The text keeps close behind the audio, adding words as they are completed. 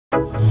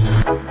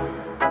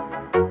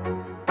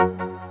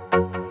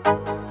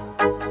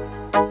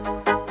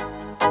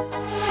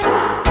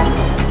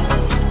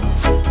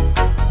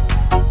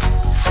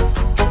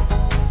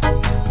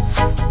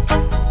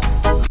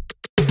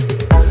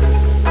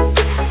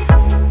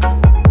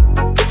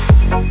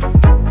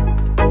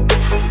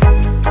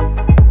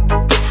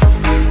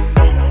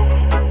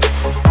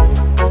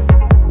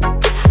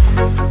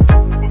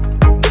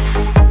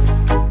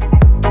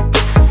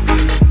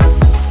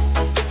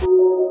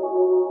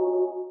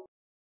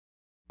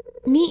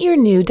Meet your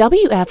new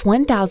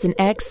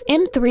WF-1000X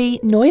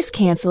M3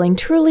 noise-canceling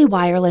truly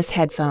wireless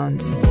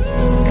headphones.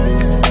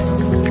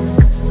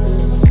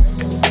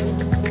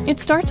 It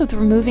starts with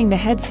removing the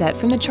headset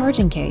from the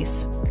charging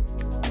case.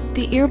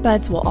 The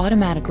earbuds will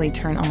automatically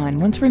turn on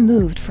once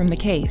removed from the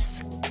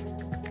case.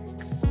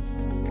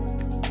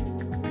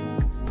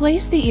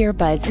 Place the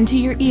earbuds into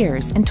your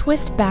ears and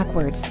twist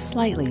backwards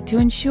slightly to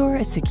ensure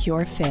a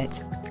secure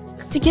fit.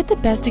 To get the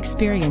best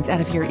experience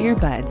out of your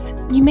earbuds,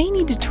 you may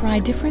need to try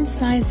different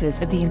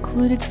sizes of the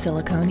included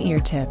silicone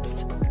ear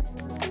tips.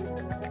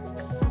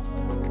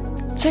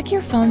 Check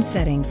your phone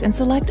settings and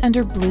select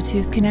under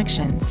Bluetooth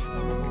connections.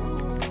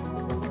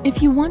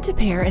 If you want to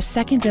pair a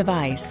second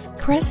device,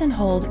 press and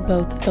hold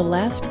both the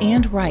left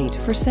and right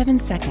for 7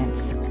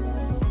 seconds.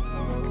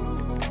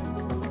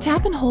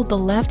 Tap and hold the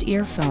left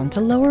earphone to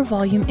lower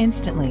volume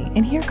instantly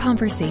and hear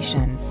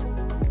conversations.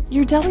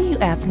 Your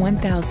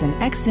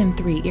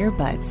WF-1000X-M3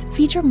 earbuds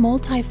feature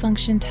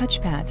multi-function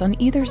touchpads on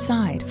either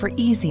side for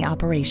easy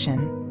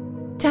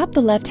operation. Tap the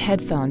left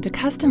headphone to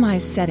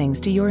customize settings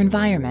to your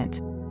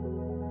environment.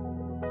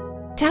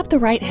 Tap the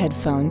right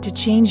headphone to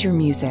change your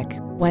music.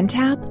 1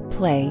 tap,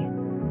 play.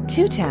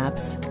 2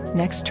 taps,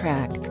 next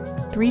track.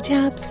 3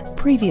 taps,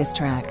 previous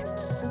track.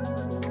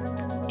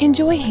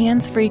 Enjoy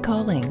hands-free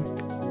calling.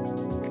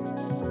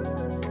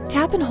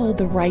 Tap and hold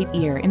the right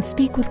ear and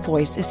speak with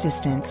voice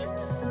assistant.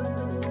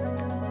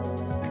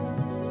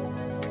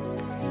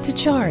 To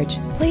charge,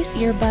 place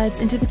earbuds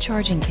into the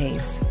charging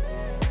case.